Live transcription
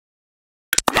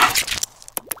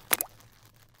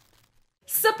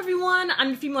What's up everyone? I'm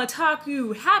your female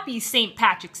otaku. Happy St.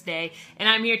 Patrick's Day, and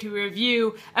I'm here to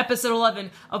review episode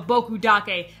 11 of Boku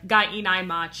Dake ga Inai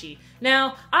Machi.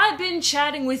 Now, I've been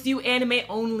chatting with you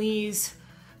anime-onlys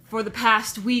for the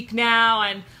past week now,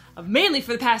 and mainly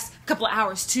for the past couple of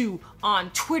hours too, on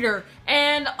Twitter,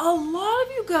 and a lot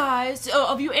of you guys,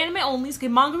 of you anime-onlys, okay,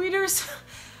 manga readers,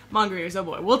 oh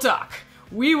boy, we'll talk.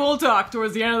 We will talk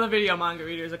towards the end of the video, manga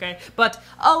readers, okay? But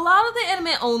a lot of the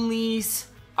anime-onlys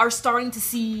are starting to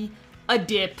see a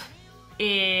dip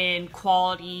in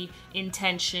quality,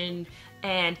 intention,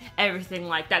 and everything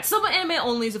like that. Some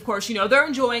anime-onlys, of course, you know, they're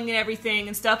enjoying and everything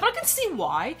and stuff, but I can see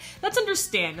why. That's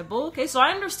understandable, okay? So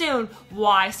I understand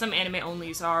why some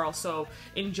anime-onlys are also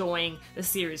enjoying the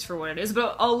series for what it is,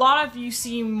 but a lot of you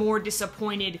seem more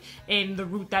disappointed in the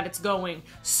route that it's going.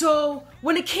 So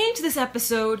when it came to this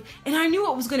episode, and I knew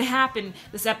what was going to happen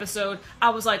this episode,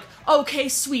 I was like, okay,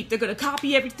 sweet, they're going to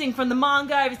copy everything from the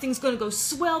manga, everything's going to go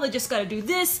swell, they just got to do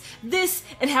this,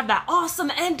 and have that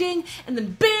awesome ending, and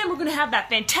then bam, we're going to have that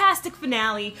fantastic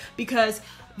finale, because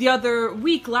the other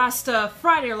week, last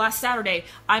Friday or last Saturday,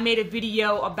 I made a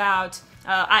video about,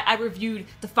 I reviewed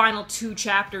the final 2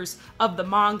 chapters of the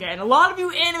manga, and a lot of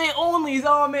you anime-onlys,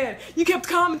 oh man, you kept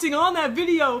commenting on that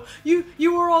video. You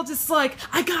were all just like,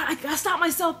 I gotta stop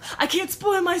myself, I can't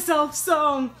spoil myself,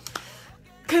 so...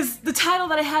 Because the title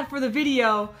that I had for the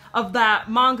video of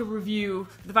that manga review,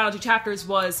 the final 2 chapters,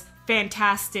 was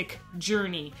Fantastic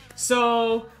Journey.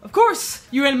 So, of course,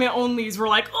 you anime-onlys were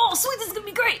like, oh, sweet, this is gonna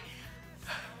be great!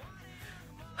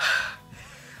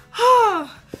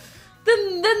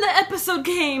 Then the episode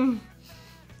came.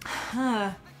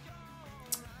 I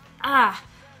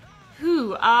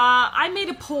made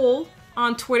a poll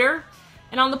on Twitter,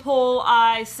 and on the poll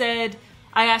I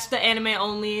asked the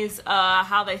anime-onlys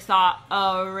how they thought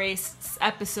Erased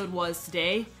episode was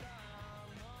today.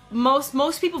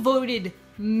 Most people voted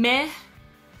meh.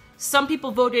 Some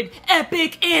people voted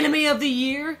epic anime of the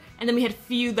year, and then we had a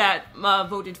few that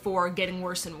voted for getting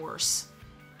worse and worse.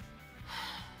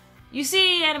 You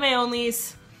see,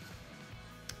 anime-onlys,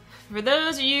 for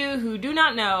those of you who do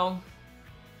not know,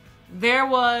 there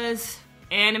was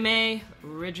anime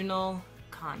original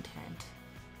content.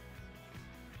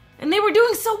 And they were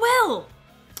doing so well!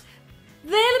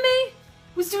 The anime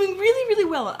was doing really, really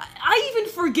well. I even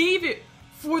forgave it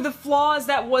for the flaws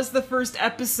that was the first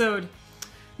episode.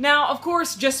 Now, of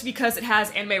course, just because it has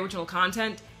anime original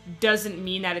content doesn't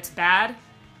mean that it's bad.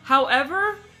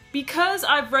 However, because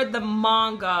I've read the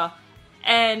manga,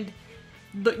 and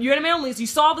you anime-onlys, you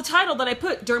saw the title that I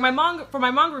put during my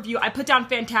manga review, I put down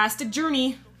Fantastic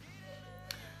Journey.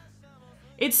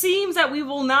 It seems that we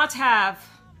will not have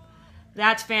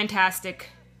that fantastic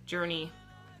journey,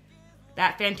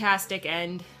 that fantastic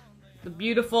end, the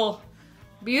beautiful,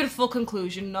 beautiful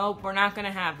conclusion. Nope, we're not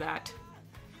gonna have that.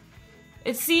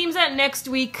 It seems that next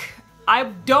week, I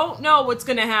don't know what's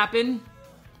gonna happen.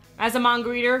 As a manga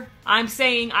reader, I'm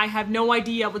saying I have no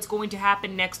idea what's going to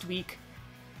happen next week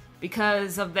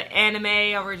because of the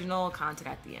anime original content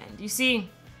at the end. You see,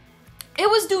 it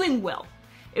was doing well.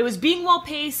 It was being well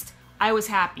paced. I was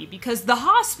happy because the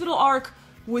hospital arc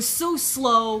was so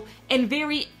slow and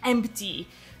very empty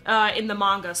in the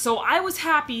manga, so I was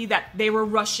happy that they were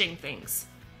rushing things.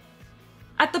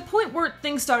 At the point where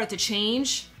things started to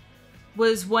change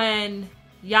was when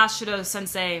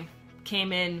Yashiro-sensei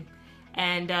came in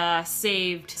and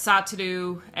saved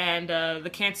Satoru and the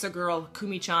cancer girl,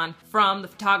 Kumi-chan, from the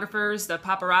photographers, the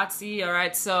paparazzi,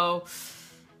 alright, so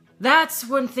that's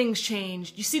when things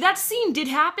changed. You see, that scene did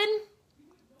happen,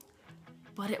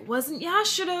 but it wasn't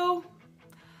Yashiro.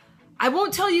 I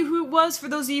won't tell you who it was for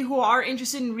those of you who are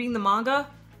interested in reading the manga,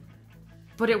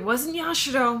 but it wasn't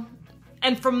Yashiro.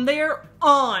 And from there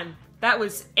on, that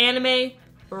was anime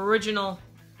original.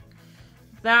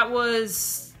 That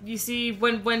was, you see,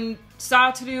 when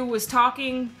Satoru was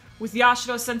talking with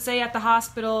Yashiro-sensei at the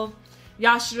hospital,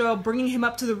 Yashiro bringing him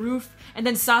up to the roof, and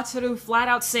then Satoru flat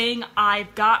out saying,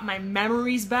 I've got my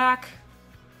memories back.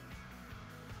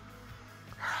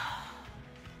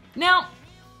 Now,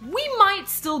 we might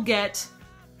still get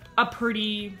a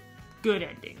pretty good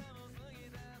ending.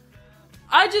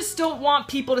 I just don't want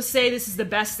people to say this is the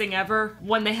best thing ever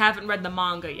when they haven't read the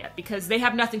manga yet, because they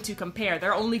have nothing to compare.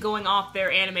 They're only going off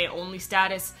their anime-only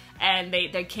status, and they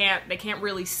can't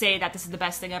really say that this is the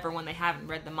best thing ever when they haven't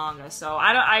read the manga. So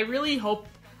I really hope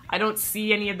I don't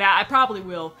see any of that. I probably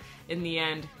will in the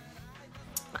end.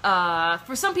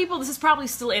 For some people, this is probably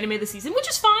still anime of the season, which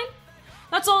is fine.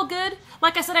 That's all good.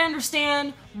 Like I said, I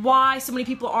understand why so many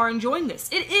people are enjoying this.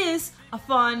 It is a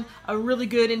fun, a really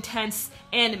good, intense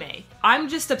anime. I'm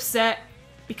just upset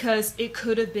because it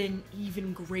could have been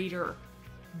even greater.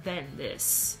 than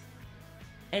this.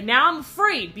 And now I'm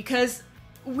afraid because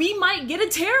we might get a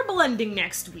terrible ending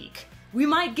next week. We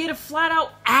might get a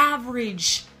flat-out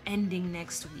average ending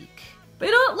next week. But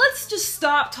you know what? Let's just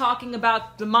stop talking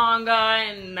about the manga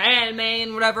and anime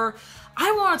and whatever.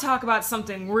 I want to talk about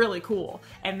something really cool,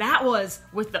 and that was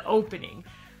with the opening.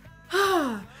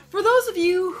 For those of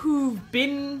you who've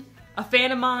been a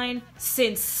fan of mine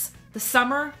since the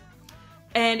summer,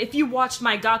 and if you watched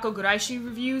my Gakko Guraishi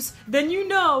reviews, then you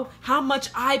know how much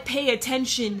I pay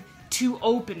attention to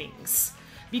openings.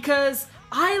 Because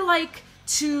I like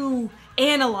to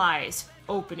analyze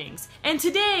openings. And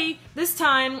today, this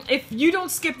time, if you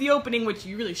don't skip the opening, which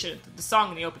you really shouldn't, the song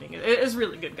in the opening is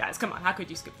really good, guys. Come on, how could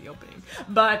you skip the opening?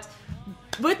 But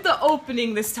with the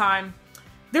opening this time,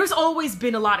 there's always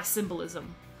been a lot of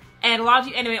symbolism. And a lot of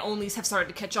you anime-onlys have started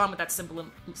to catch on with that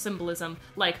symbolism,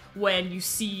 like when you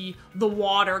see the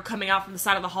water coming out from the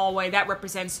side of the hallway, that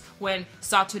represents when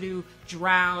Satoru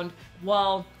drowned.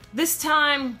 Well, this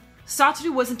time,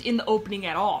 Satoru wasn't in the opening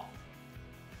at all.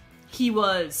 He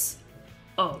was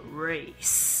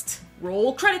erased.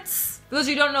 Roll credits. For those of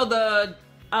you who don't know, the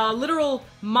literal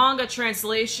manga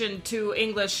translation to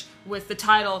English with the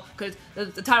title, because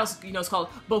the title, you know, is called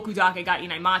Boku Dake ga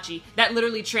Inai Machi. That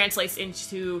literally translates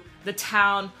into the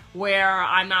town where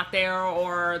I'm not there,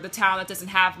 or the town that doesn't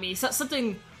have me, so,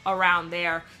 something around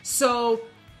there. So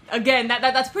again,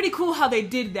 that's pretty cool how they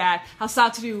did that, how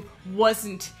Satoru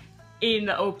wasn't in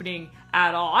the opening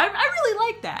at all. I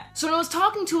really like that. So when I was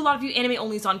talking to a lot of you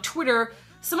anime-onlys on Twitter,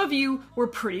 some of you were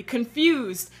pretty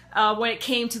confused when it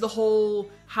came to the whole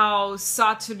how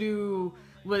Satoru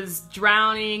was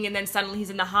drowning and then suddenly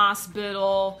he's in the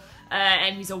hospital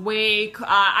and he's awake.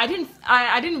 I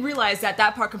didn't realize that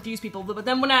part confused people, but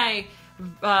then when I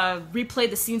replayed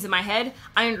the scenes in my head,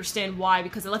 I understand why,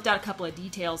 because I left out a couple of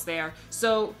details there.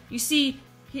 So you see,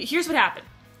 here's what happened.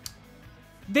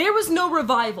 There was no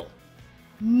revival.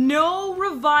 No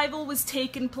revival was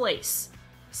taking place.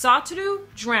 Satoru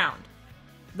drowned.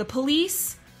 The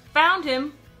police found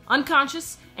him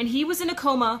unconscious, and he was in a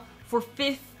coma for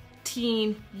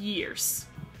 15 years.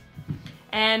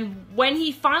 And when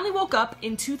he finally woke up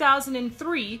in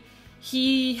 2003,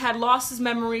 he had lost his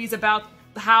memories about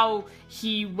how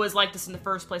he was like this in the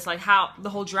first place, like how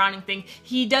the whole drowning thing.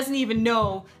 He doesn't even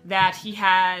know that he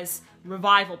has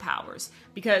revival powers,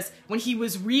 because when he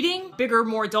was reading bigger,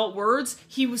 more adult words,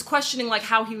 he was questioning like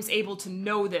how he was able to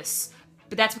know this,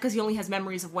 but that's because he only has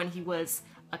memories of when he was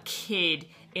a kid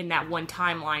in that one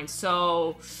timeline.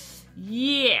 So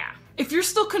yeah, if you're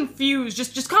still confused,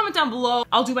 just comment down below.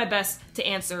 I'll do my best to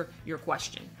answer your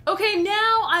question. Okay,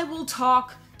 now I will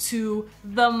talk to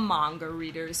the manga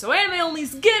readers. So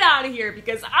anime-onlys, get out of here,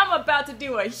 because I'm about to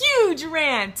do a huge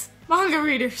rant. Manga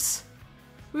readers,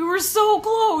 we were so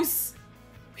close.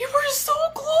 We were so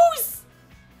close.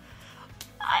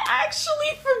 I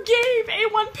actually forgave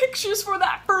A1 Pictures for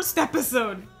that first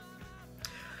episode.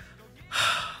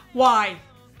 Why?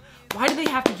 Why do they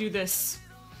have to do this?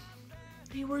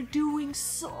 They were doing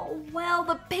so well.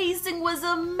 The pacing was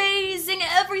amazing.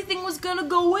 Everything was gonna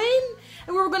go in,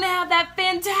 and we were gonna have that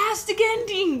fantastic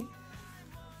ending.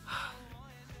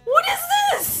 What is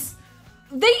this?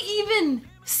 They even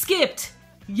skipped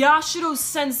Yashiro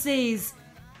Sensei's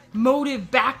motive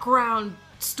background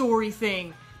story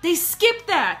thing. They skipped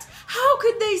that. How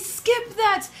could they skip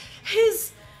that?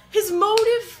 His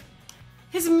motive,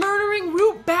 his murdering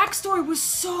root backstory was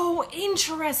so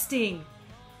interesting.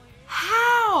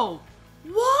 How?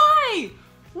 Why?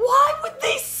 Why would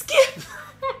they skip?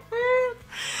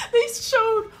 They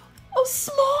showed a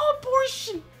small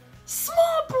portion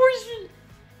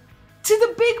to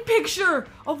the big picture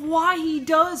of why he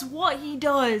does what he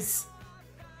does.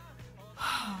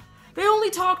 They only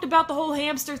talked about the whole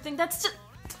hamster thing. That's just...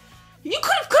 You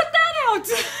could have cut that out!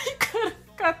 You could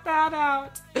have cut that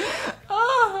out.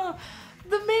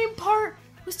 The main part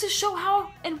was to show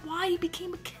how and why he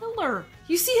became a killer.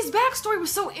 You see, his backstory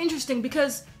was so interesting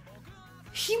because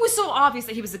he was so obvious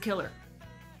that he was a killer.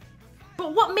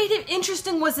 But what made him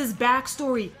interesting was his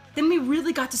backstory. Then we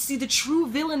really got to see the true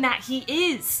villain that he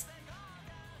is.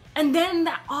 And then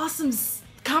that awesome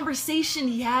conversation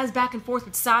he has back and forth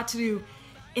with Satoru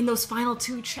in those final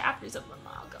 2 chapters of the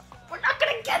manga. We're not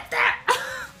gonna get that!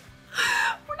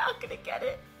 We're not gonna get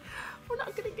it. We're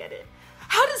not gonna get it.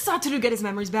 How did Satoru get his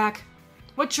memories back?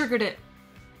 What triggered it?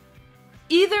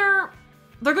 Either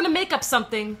they're gonna make up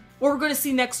something, or we're gonna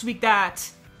see next week that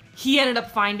he ended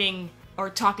up finding or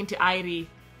talking to Airi.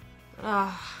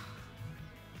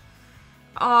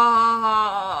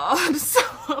 I'm so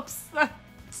upset.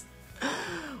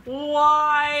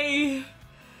 Why?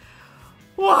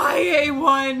 Why,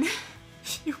 A1?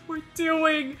 You were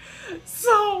doing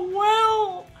so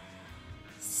well.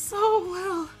 So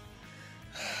well.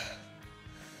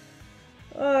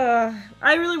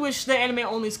 I really wish the anime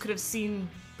onlys could have seen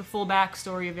the full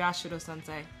backstory of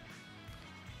Yashiro-sensei.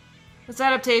 This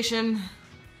adaptation,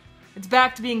 it's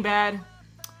back to being bad.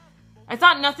 I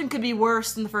thought nothing could be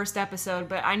worse than the first episode,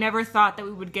 but I never thought that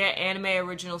we would get anime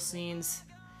original scenes.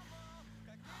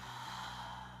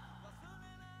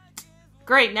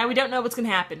 Great, now we don't know what's gonna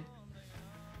happen.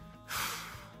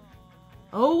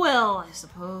 Oh well, I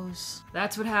suppose.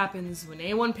 That's what happens when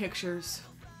A1 Pictures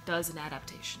does an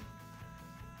adaptation.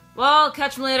 Well,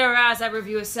 catch me later as I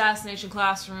review Assassination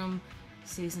Classroom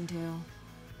Season 2.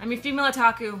 I'm your female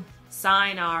otaku,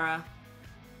 Sayonara.